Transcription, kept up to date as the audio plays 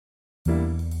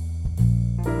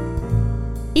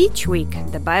Each week,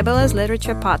 the Bible as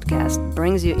Literature podcast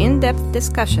brings you in-depth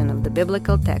discussion of the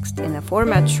biblical text in a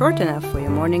format short enough for your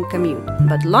morning commute,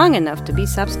 but long enough to be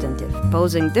substantive,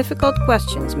 posing difficult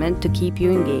questions meant to keep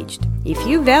you engaged. If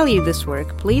you value this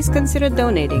work, please consider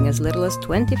donating as little as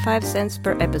 25 cents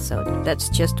per episode. That's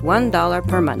just $1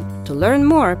 per month. To learn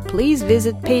more, please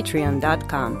visit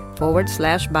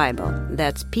patreon.com/Bible.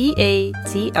 That's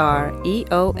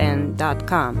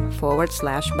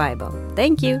patreon.com/Bible.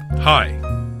 Thank you. Hi.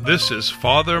 This is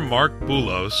Father Mark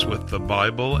Boulos with the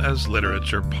Bible as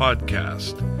Literature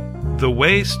podcast. The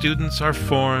way students are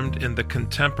formed in the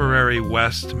contemporary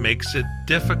West makes it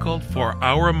difficult for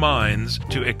our minds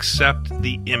to accept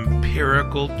the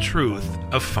empirical truth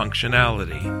of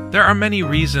functionality. There are many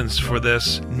reasons for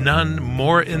this, none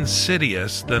more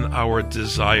insidious than our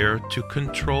desire to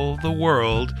control the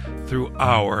world through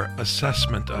our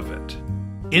assessment of it.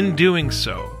 In doing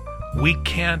so, we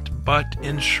can't but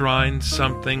enshrine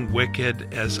something wicked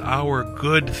as our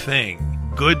good thing,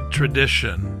 good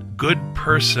tradition, good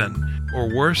person,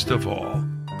 or worst of all,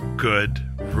 good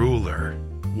ruler.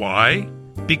 Why?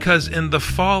 Because in the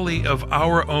folly of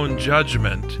our own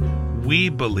judgment, we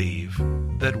believe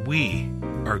that we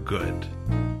are good.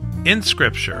 In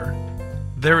Scripture,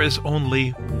 there is only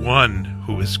one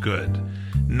who is good.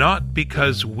 Not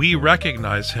because we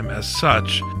recognize him as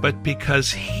such, but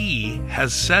because he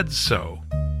has said so.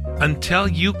 Until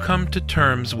you come to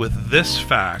terms with this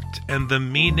fact and the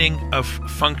meaning of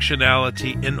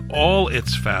functionality in all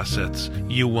its facets,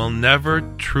 you will never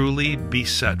truly be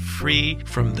set free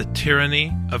from the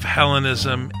tyranny of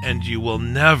Hellenism, and you will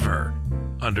never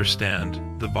understand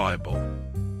the Bible.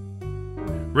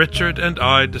 Richard and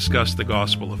I discuss the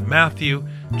Gospel of Matthew,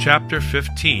 chapter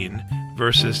 15,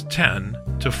 verses 10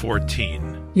 to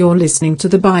 14. You're listening to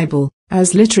the Bible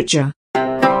as Literature.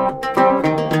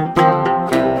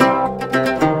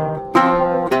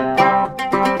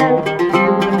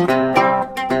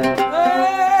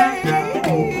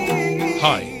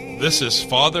 Hi, this is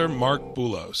Father Mark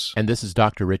Boulos. And this is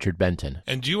Dr. Richard Benton.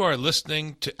 And you are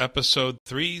listening to episode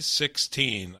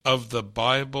 316 of the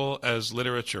Bible as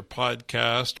Literature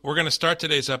podcast. We're going to start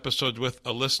today's episode with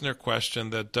a listener question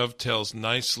that dovetails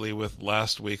nicely with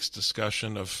last week's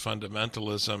discussion of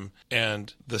fundamentalism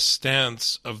and the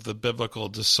stance of the biblical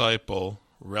disciple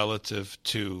relative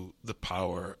to the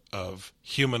power of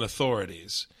human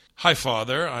authorities. Hi,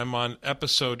 Father. I'm on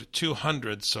episode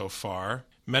 200 so far.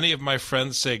 Many of my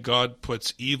friends say God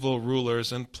puts evil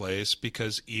rulers in place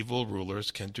because evil rulers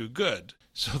can do good.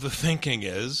 So the thinking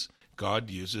is,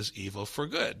 God uses evil for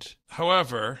good.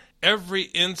 However, every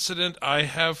incident I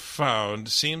have found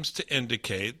seems to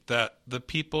indicate that the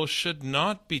people should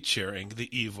not be cheering the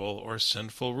evil or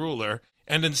sinful ruler,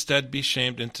 and instead be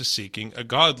shamed into seeking a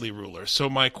godly ruler. So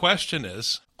my question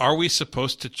is, are we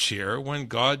supposed to cheer when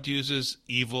God uses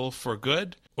evil for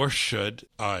good, or should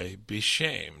I be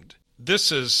shamed?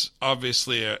 This is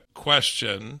obviously a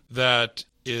question that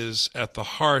is at the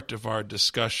heart of our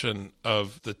discussion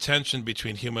of the tension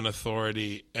between human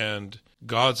authority and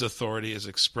God's authority as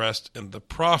expressed in the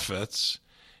prophets.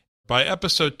 By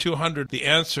episode 200, the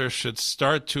answer should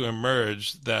start to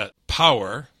emerge that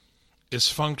power is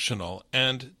functional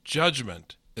and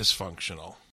judgment is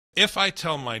functional. If I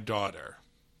tell my daughter,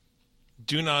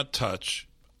 do not touch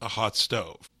a hot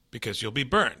stove because you'll be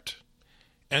burnt,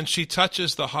 and she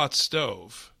touches the hot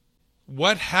stove,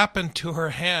 what happened to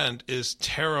her hand is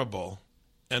terrible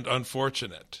and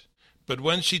unfortunate. But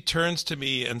when she turns to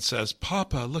me and says,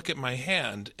 Papa, look at my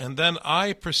hand, and then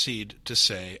I proceed to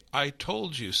say, I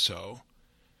told you so,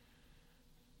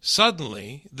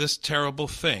 suddenly this terrible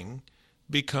thing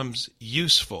becomes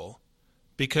useful,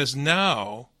 because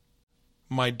now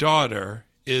my daughter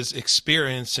is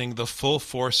experiencing the full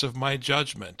force of my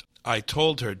judgment. I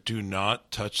told her, do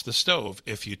not touch the stove.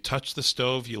 If you touch the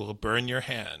stove, you will burn your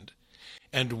hand.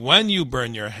 And when you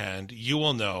burn your hand, you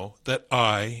will know that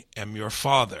I am your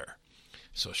father.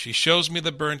 So she shows me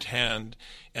the burnt hand,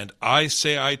 and I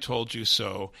say, I told you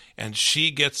so, and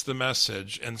she gets the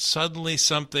message, and suddenly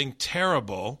something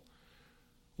terrible,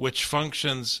 which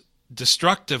functions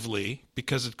destructively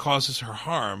because it causes her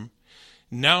harm,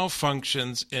 now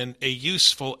functions in a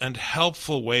useful and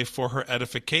helpful way for her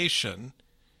edification,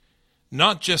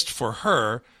 not just for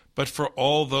her, but for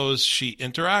all those she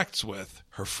interacts with,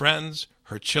 her friends,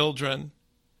 her children,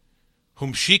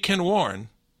 whom she can warn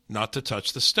not to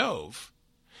touch the stove.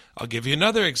 I'll give you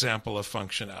another example of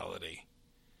functionality.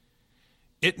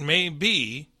 It may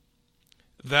be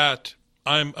that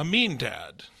I'm a mean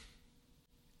dad,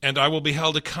 and I will be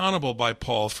held accountable by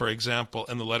Paul, for example,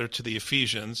 in the letter to the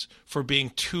Ephesians, for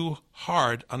being too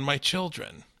hard on my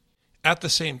children. At the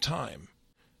same time,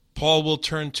 Paul will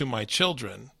turn to my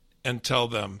children and tell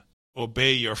them,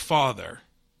 obey your father.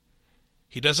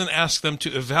 He doesn't ask them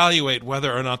to evaluate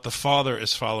whether or not the father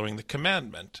is following the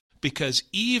commandment, because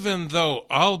even though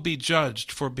I'll be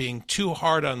judged for being too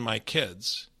hard on my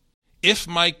kids, if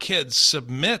my kids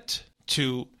submit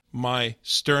to my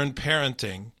stern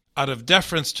parenting out of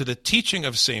deference to the teaching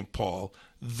of St. Paul,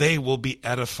 they will be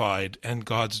edified and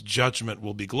God's judgment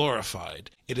will be glorified.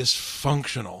 It is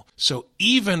functional. So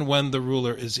even when the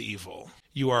ruler is evil,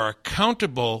 you are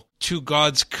accountable to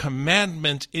God's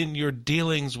commandment in your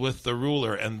dealings with the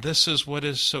ruler. And this is what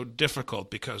is so difficult,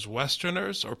 because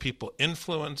Westerners, or people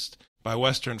influenced by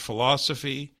Western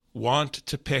philosophy, want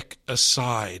to pick a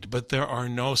side. But there are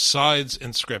no sides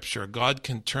in Scripture. God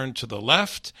can turn to the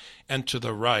left and to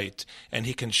the right, and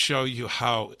he can show you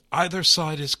how either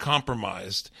side is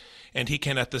compromised, and he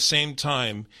can at the same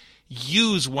time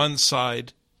use one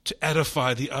side to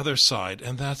edify the other side.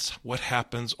 And that's what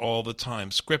happens all the time.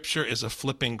 Scripture is a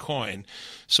flipping coin.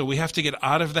 So we have to get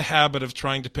out of the habit of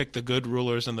trying to pick the good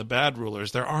rulers and the bad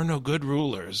rulers. There are no good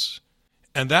rulers.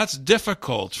 And that's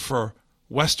difficult for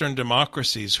Western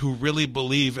democracies who really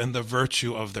believe in the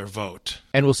virtue of their vote.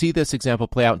 And we'll see this example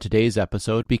play out in today's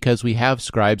episode because we have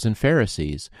scribes and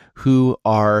Pharisees who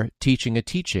are teaching a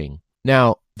teaching.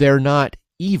 Now, they're not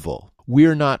evil.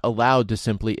 We're not allowed to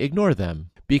simply ignore them.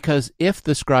 Because if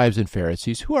the scribes and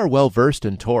Pharisees, who are well-versed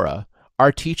in Torah,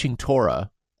 are teaching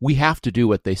Torah, we have to do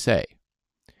what they say.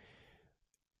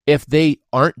 If they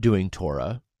aren't doing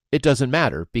Torah, it doesn't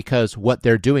matter, because what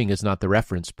they're doing is not the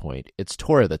reference point. It's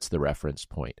Torah that's the reference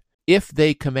point. If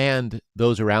they command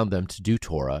those around them to do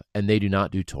Torah, and they do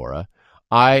not do Torah,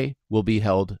 I will be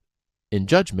held in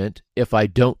judgment if I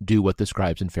don't do what the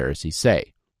scribes and Pharisees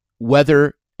say.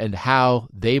 Whether and how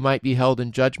they might be held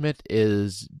in judgment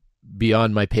is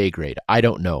beyond my pay grade. I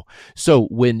don't know. So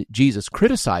when Jesus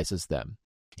criticizes them,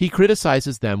 he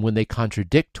criticizes them when they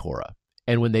contradict Torah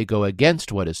and when they go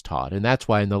against what is taught. And that's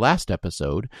why in the last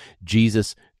episode,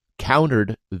 Jesus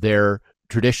countered their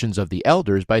traditions of the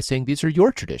elders by saying, these are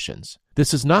your traditions.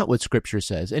 This is not what Scripture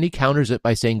says. And he counters it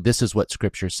by saying, this is what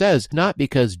Scripture says, not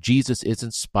because Jesus is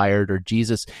inspired or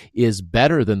Jesus is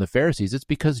better than the Pharisees. It's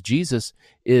because Jesus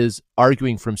is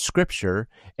arguing from Scripture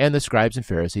and the scribes and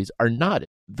Pharisees are not.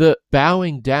 The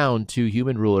bowing down to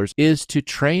human rulers is to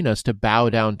train us to bow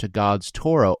down to God's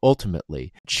Torah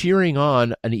ultimately. Cheering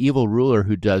on an evil ruler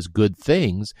who does good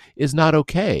things is not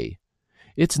okay.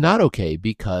 It's not okay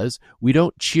because we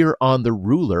don't cheer on the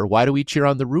ruler. Why do we cheer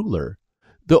on the ruler?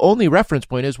 The only reference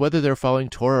point is whether they're following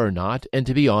Torah or not. And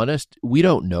to be honest, we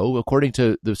don't know. According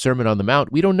to the Sermon on the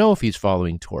Mount, we don't know if he's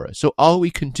following Torah. So all we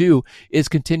can do is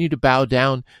continue to bow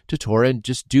down to Torah and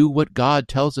just do what God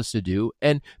tells us to do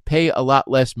and pay a lot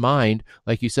less mind,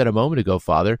 like you said a moment ago,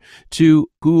 Father, to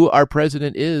who our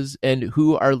president is and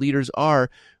who our leaders are.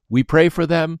 We pray for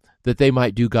them that they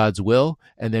might do God's will,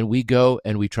 and then we go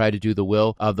and we try to do the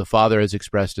will of the Father as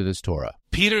expressed in his Torah.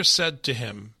 Peter said to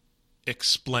him,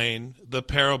 explain the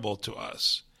parable to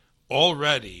us.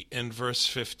 Already in verse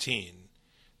 15,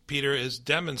 Peter is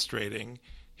demonstrating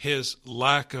his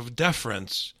lack of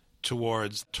deference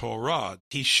towards Torah.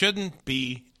 He shouldn't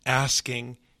be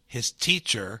asking his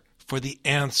teacher for the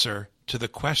answer to the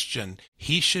question.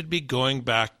 He should be going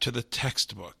back to the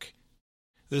textbook.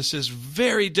 This is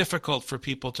very difficult for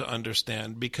people to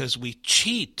understand because we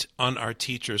cheat on our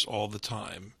teachers all the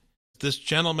time. This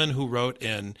gentleman who wrote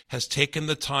in has taken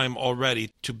the time already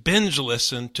to binge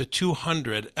listen to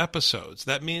 200 episodes.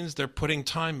 That means they're putting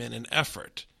time in and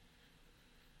effort.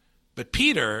 But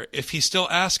Peter, if he's still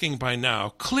asking by now,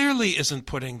 clearly isn't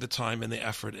putting the time and the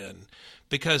effort in,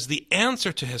 because the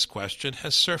answer to his question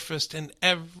has surfaced in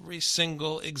every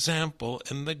single example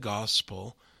in the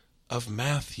Gospel of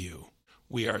Matthew.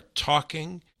 We are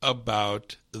talking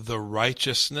about the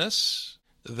righteousness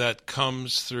that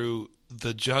comes through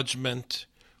the judgment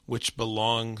which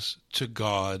belongs to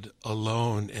God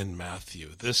alone in Matthew.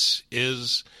 This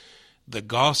is the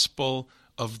gospel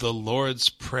of the Lord's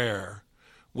Prayer,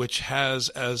 which has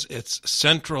as its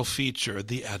central feature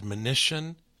the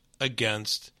admonition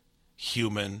against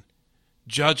human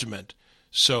judgment.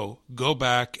 So go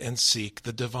back and seek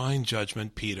the divine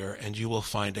judgment, Peter, and you will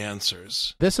find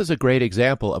answers. This is a great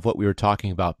example of what we were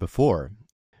talking about before.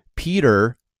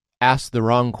 Peter asked the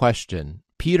wrong question.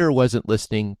 Peter wasn't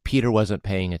listening. Peter wasn't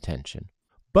paying attention.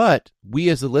 But we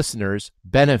as the listeners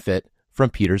benefit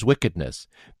from Peter's wickedness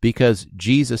because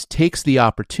Jesus takes the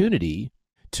opportunity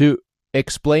to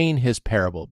explain his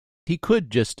parable. He could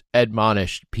just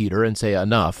admonish Peter and say,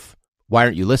 enough. Why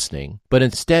aren't you listening? But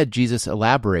instead, Jesus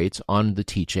elaborates on the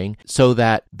teaching so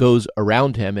that those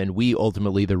around him and we,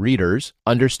 ultimately the readers,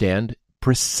 understand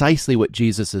precisely what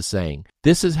Jesus is saying.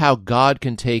 This is how God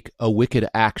can take a wicked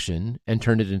action and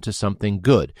turn it into something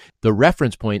good. The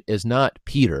reference point is not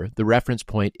Peter. The reference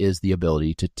point is the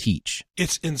ability to teach.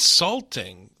 It's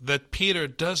insulting that Peter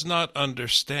does not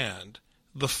understand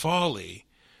the folly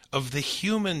of the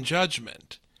human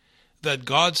judgment, that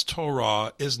God's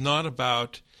Torah is not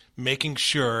about making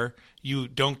sure you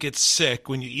don't get sick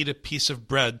when you eat a piece of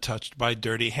bread touched by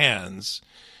dirty hands.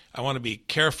 I want to be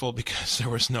careful because there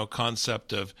was no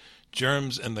concept of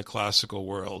germs in the classical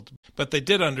world. But they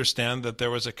did understand that there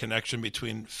was a connection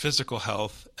between physical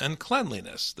health and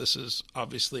cleanliness. This is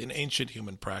obviously an ancient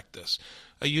human practice,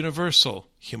 a universal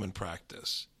human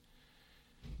practice.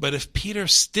 But if Peter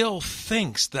still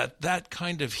thinks that that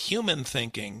kind of human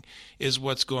thinking is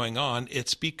what's going on,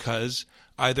 it's because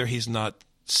either he's not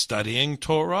studying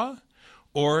Torah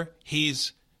or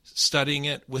he's studying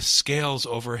it with scales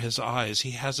over his eyes.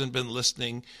 He hasn't been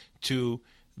listening to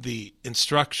the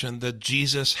instruction that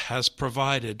Jesus has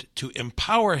provided to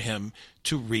empower him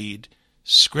to read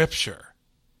Scripture.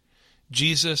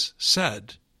 Jesus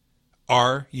said,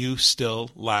 "Are you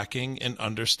still lacking in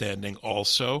understanding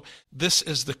also?" This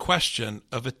is the question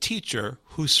of a teacher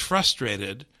who's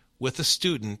frustrated with a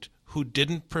student who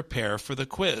didn't prepare for the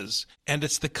quiz. And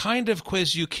it's the kind of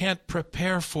quiz you can't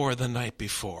prepare for the night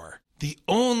before. The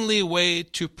only way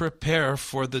to prepare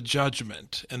for the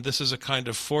judgment, and this is a kind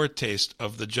of foretaste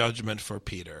of the judgment for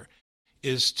Peter,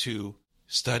 is to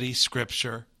study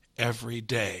Scripture every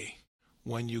day.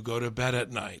 When you go to bed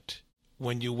at night,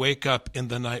 when you wake up in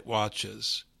the night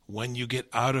watches, when you get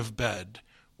out of bed,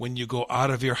 when you go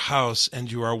out of your house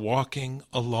and you are walking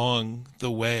along the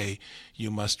way,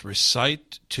 you must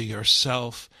recite to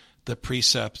yourself the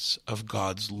precepts of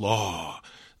God's law.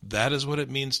 That is what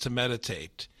it means to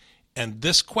meditate. And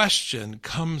this question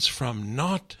comes from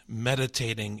not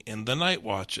meditating in the night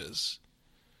watches.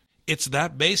 It's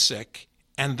that basic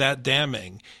and that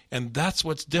damning. And that's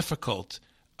what's difficult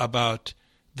about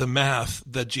the math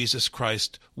that Jesus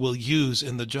Christ will use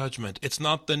in the judgment. It's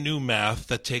not the new math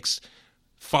that takes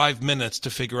 5 minutes to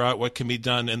figure out what can be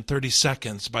done in 30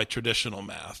 seconds by traditional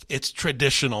math. It's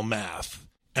traditional math.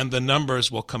 And the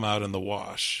numbers will come out in the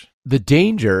wash. The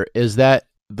danger is that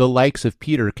the likes of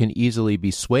Peter can easily be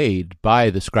swayed by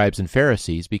the scribes and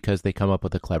Pharisees because they come up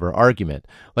with a clever argument.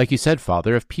 Like you said,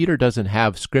 Father, if Peter doesn't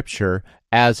have Scripture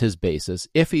as his basis,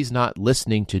 if he's not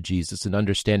listening to Jesus and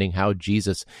understanding how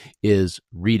Jesus is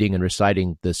reading and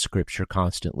reciting the Scripture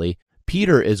constantly,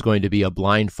 Peter is going to be a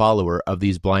blind follower of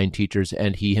these blind teachers,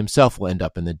 and he himself will end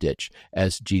up in the ditch,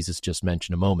 as Jesus just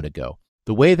mentioned a moment ago.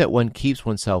 The way that one keeps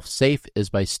oneself safe is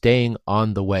by staying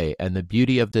on the way, and the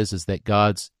beauty of this is that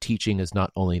God's teaching is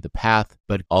not only the path,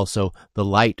 but also the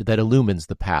light that illumines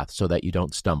the path so that you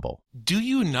don't stumble. Do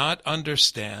you not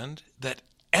understand that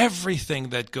everything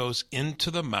that goes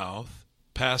into the mouth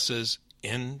passes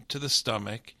into the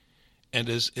stomach and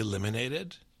is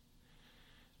eliminated?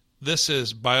 This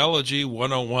is Biology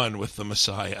 101 with the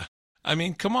Messiah. I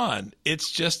mean, come on. It's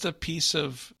just a piece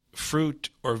of fruit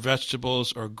or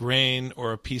vegetables or grain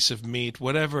or a piece of meat,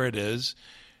 whatever it is.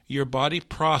 Your body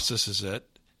processes it,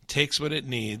 takes what it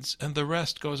needs, and the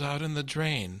rest goes out in the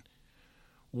drain.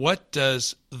 What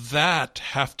does that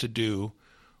have to do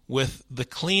with the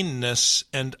cleanness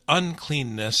and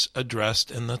uncleanness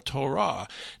addressed in the Torah?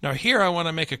 Now, here I want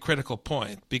to make a critical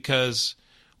point, because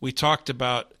we talked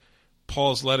about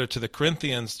Paul's letter to the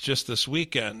Corinthians just this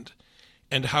weekend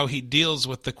and how he deals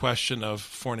with the question of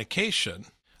fornication.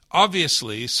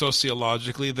 Obviously,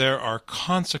 sociologically, there are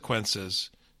consequences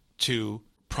to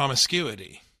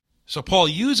promiscuity. So Paul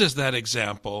uses that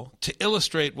example to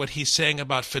illustrate what he's saying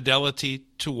about fidelity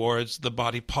towards the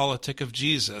body politic of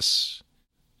Jesus.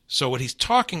 So what he's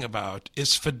talking about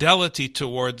is fidelity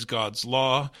towards God's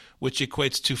law, which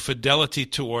equates to fidelity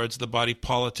towards the body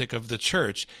politic of the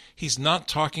church. He's not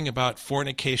talking about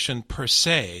fornication per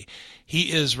se.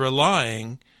 He is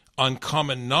relying on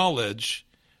common knowledge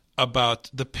about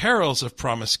the perils of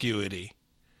promiscuity,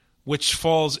 which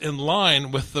falls in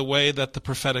line with the way that the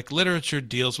prophetic literature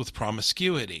deals with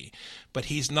promiscuity. But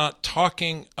he's not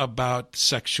talking about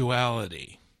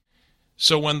sexuality.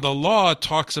 So when the law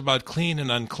talks about clean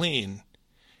and unclean,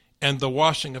 and the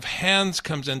washing of hands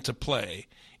comes into play,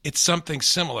 it's something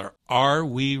similar. Are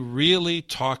we really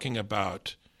talking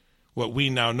about what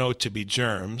we now know to be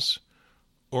germs,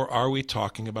 or are we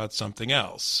talking about something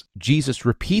else? Jesus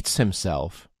repeats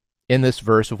himself in this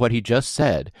verse of what he just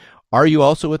said. Are you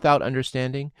also without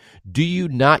understanding? Do you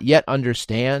not yet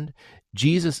understand?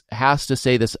 Jesus has to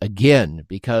say this again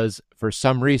because for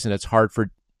some reason it's hard for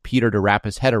Peter to wrap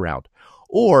his head around,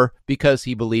 or because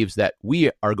he believes that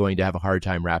we are going to have a hard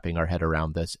time wrapping our head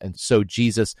around this. And so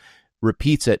Jesus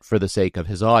repeats it for the sake of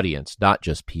his audience, not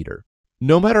just Peter.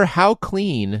 No matter how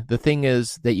clean the thing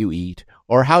is that you eat,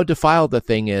 or how defiled the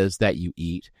thing is that you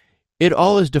eat, it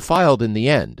all is defiled in the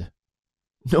end.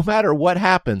 No matter what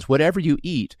happens, whatever you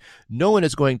eat, no one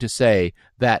is going to say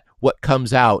that what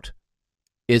comes out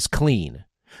is clean.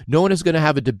 No one is going to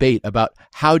have a debate about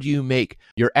how do you make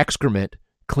your excrement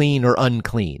clean or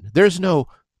unclean. There's no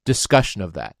discussion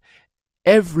of that.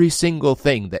 Every single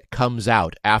thing that comes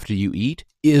out after you eat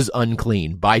is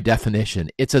unclean by definition.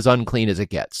 It's as unclean as it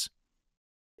gets.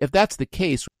 If that's the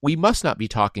case, we must not be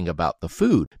talking about the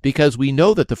food, because we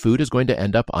know that the food is going to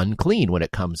end up unclean when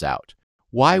it comes out.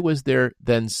 Why was there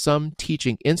then some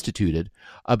teaching instituted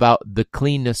about the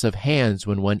cleanness of hands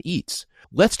when one eats?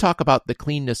 Let's talk about the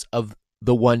cleanness of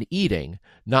the one eating,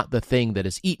 not the thing that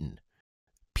is eaten.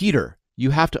 Peter,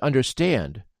 you have to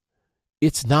understand,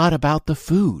 it's not about the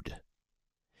food.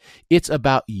 It's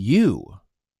about you.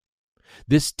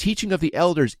 This teaching of the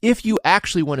elders, if you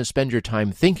actually want to spend your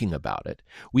time thinking about it,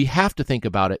 we have to think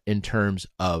about it in terms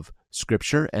of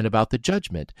Scripture and about the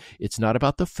judgment. It's not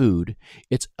about the food.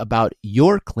 It's about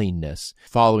your cleanness,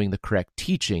 following the correct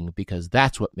teaching, because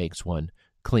that's what makes one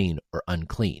clean or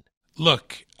unclean.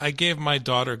 Look, I gave my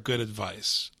daughter good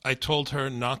advice. I told her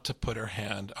not to put her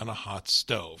hand on a hot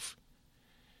stove.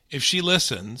 If she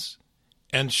listens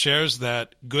and shares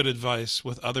that good advice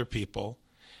with other people,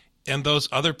 and those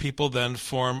other people then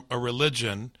form a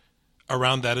religion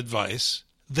around that advice,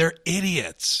 they're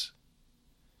idiots.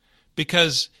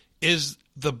 Because is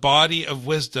the body of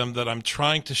wisdom that I'm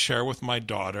trying to share with my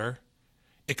daughter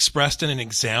expressed in an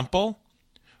example,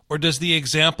 or does the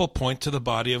example point to the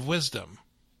body of wisdom?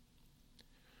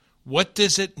 What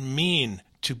does it mean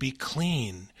to be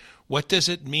clean? What does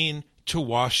it mean to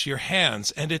wash your hands?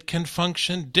 And it can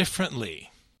function differently.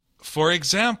 For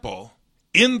example,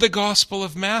 in the Gospel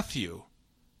of Matthew,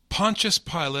 Pontius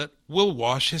Pilate will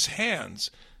wash his hands.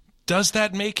 Does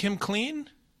that make him clean?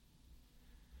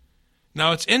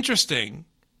 Now, it's interesting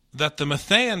that the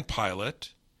Matthean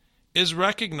Pilate is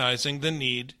recognizing the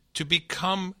need to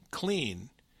become clean,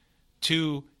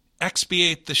 to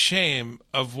expiate the shame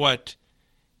of what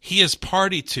he is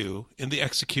party to in the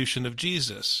execution of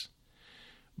Jesus.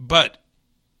 But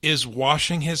is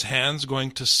washing his hands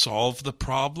going to solve the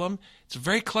problem? It's a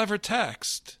very clever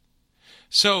text.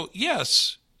 So,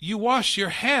 yes, you wash your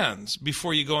hands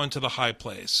before you go into the high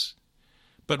place.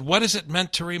 But what is it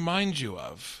meant to remind you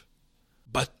of?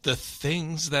 But the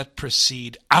things that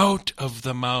proceed out of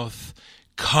the mouth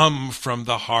come from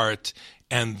the heart,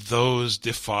 and those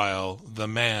defile the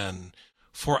man.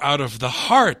 For out of the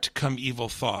heart come evil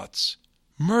thoughts,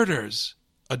 murders,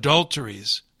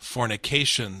 adulteries,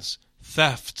 fornications,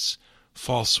 thefts,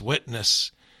 false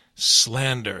witness,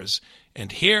 slanders.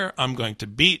 And here I'm going to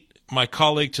beat my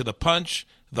colleague to the punch.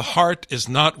 The heart is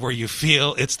not where you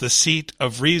feel. It's the seat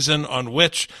of reason on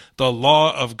which the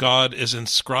law of God is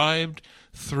inscribed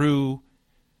through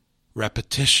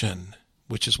repetition,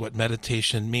 which is what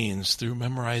meditation means, through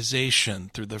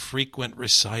memorization, through the frequent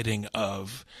reciting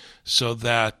of, so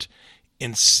that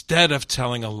instead of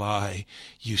telling a lie,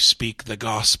 you speak the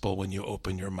gospel when you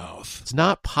open your mouth. It's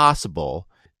not possible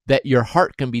that your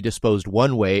heart can be disposed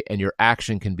one way and your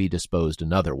action can be disposed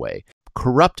another way.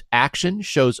 Corrupt action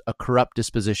shows a corrupt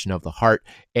disposition of the heart,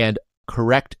 and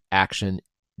correct action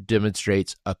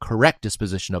demonstrates a correct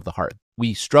disposition of the heart.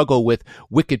 We struggle with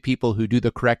wicked people who do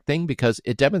the correct thing because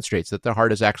it demonstrates that their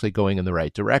heart is actually going in the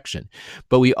right direction.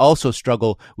 But we also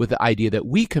struggle with the idea that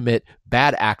we commit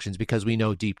bad actions because we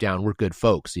know deep down we're good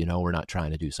folks, we're not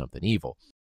trying to do something evil.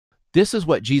 This is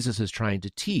what Jesus is trying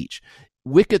to teach.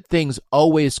 Wicked things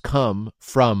always come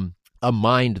from a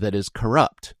mind that is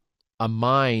corrupt, a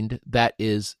mind that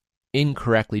is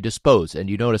incorrectly disposed. And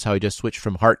you notice how I just switched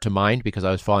from heart to mind because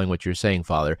I was following what you're saying,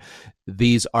 Father.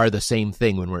 These are the same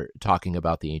thing when we're talking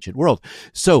about the ancient world.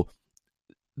 So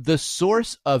the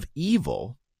source of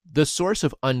evil, the source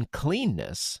of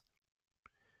uncleanness,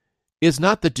 is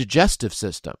not the digestive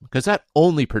system, because that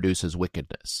only produces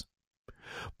wickedness.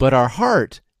 But our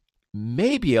heart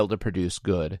may be able to produce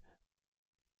good,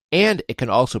 and it can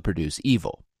also produce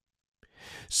evil.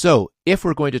 So, if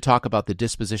we're going to talk about the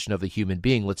disposition of the human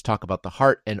being, let's talk about the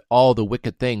heart and all the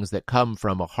wicked things that come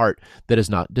from a heart that is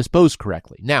not disposed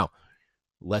correctly. Now,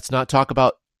 let's not talk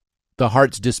about the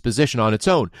heart's disposition on its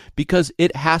own, because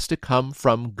it has to come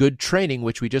from good training,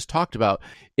 which we just talked about.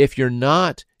 If you're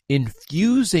not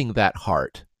infusing that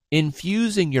heart,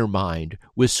 infusing your mind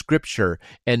with Scripture,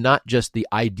 and not just the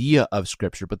idea of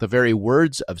Scripture, but the very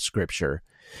words of Scripture,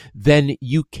 then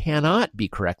you cannot be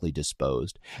correctly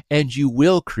disposed, and you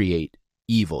will create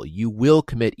evil. You will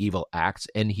commit evil acts,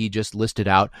 and he just listed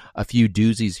out a few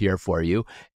doozies here for you.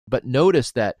 But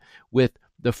notice that with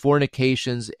the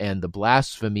fornications and the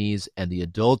blasphemies and the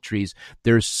adulteries,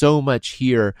 there's so much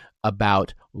here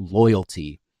about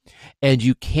loyalty. And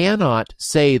you cannot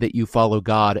say that you follow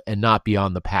God and not be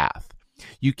on the path.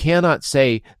 You cannot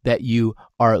say that you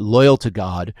are loyal to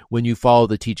God when you follow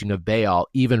the teaching of Baal,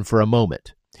 even for a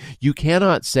moment. You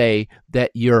cannot say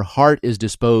that your heart is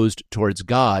disposed towards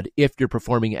God if you're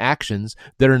performing actions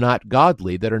that are not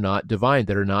godly, that are not divine,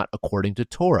 that are not according to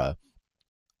Torah.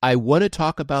 I want to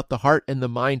talk about the heart and the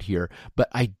mind here, but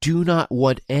I do not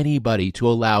want anybody to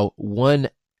allow 1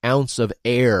 ounce of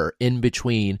air in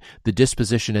between the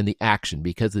disposition and the action,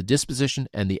 because the disposition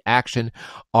and the action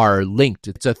are linked.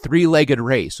 It's a 3-legged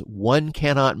race. One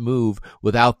cannot move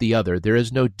without the other. There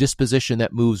is no disposition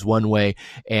that moves one way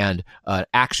and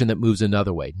action that moves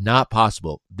another way. Not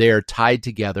possible. They're tied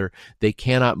together. They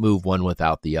cannot move one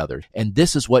without the other. And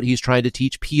this is what he's trying to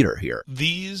teach Peter here.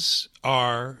 These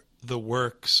are the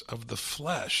works of the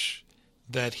flesh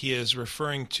that he is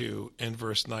referring to in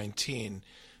verse 19.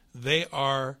 They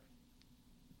are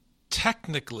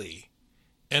technically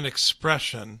an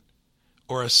expression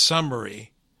or a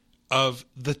summary of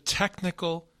the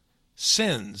technical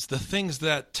sins, the things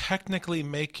that technically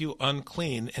make you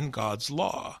unclean in God's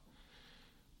law.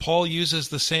 Paul uses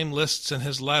the same lists in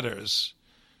his letters,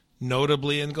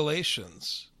 notably in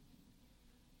Galatians.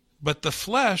 But the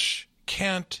flesh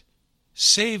can't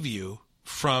save you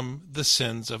from the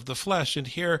sins of the flesh. And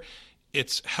here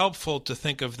it's helpful to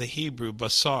think of the Hebrew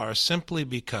basar simply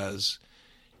because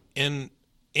in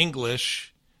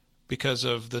English, because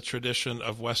of the tradition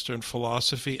of Western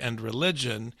philosophy and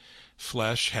religion,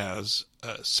 flesh has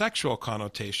a sexual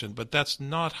connotation, but that's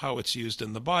not how it's used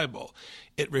in the Bible.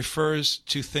 It refers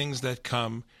to things that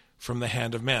come from the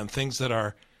hand of man, things that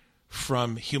are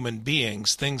from human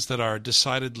beings, things that are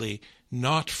decidedly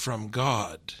not from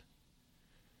God.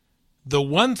 The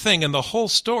one thing in the whole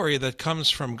story that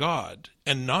comes from God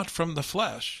and not from the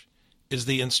flesh is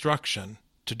the instruction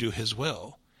to do his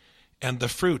will and the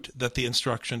fruit that the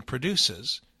instruction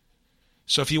produces.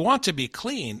 So if you want to be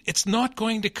clean, it's not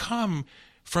going to come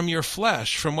from your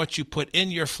flesh, from what you put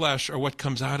in your flesh or what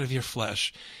comes out of your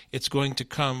flesh. It's going to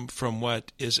come from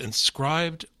what is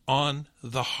inscribed on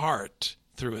the heart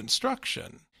through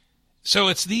instruction. So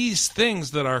it's these things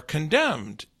that are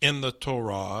condemned in the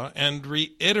Torah and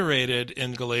reiterated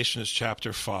in Galatians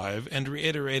chapter 5 and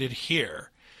reiterated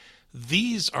here.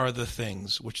 These are the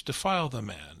things which defile the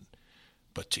man,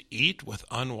 but to eat with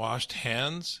unwashed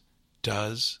hands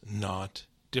does not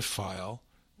defile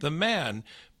the man,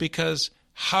 because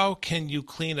how can you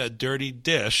clean a dirty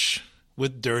dish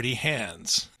with dirty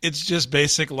hands? It's just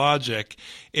basic logic.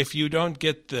 If you don't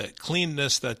get the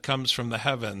cleanness that comes from the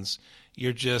heavens,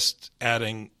 you're just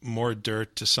adding more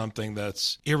dirt to something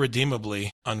that's irredeemably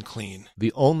unclean.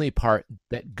 The only part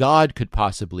that God could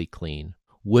possibly clean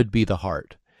would be the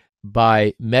heart.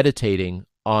 By meditating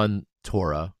on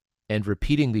Torah and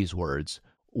repeating these words,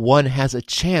 one has a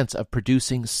chance of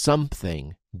producing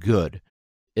something good.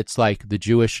 It's like the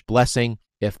Jewish blessing.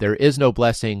 If there is no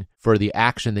blessing for the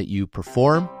action that you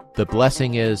perform, the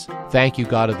blessing is, thank you,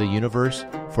 God of the universe,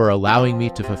 for allowing me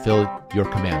to fulfill your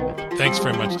commandment. Thanks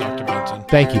very much, Dr. Benton.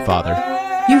 Thank you, Father.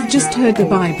 You've just heard the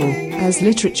Bible as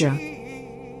literature.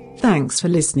 Thanks for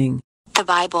listening. The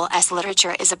Bible as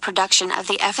Literature is a production of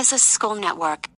the Ephesus School Network.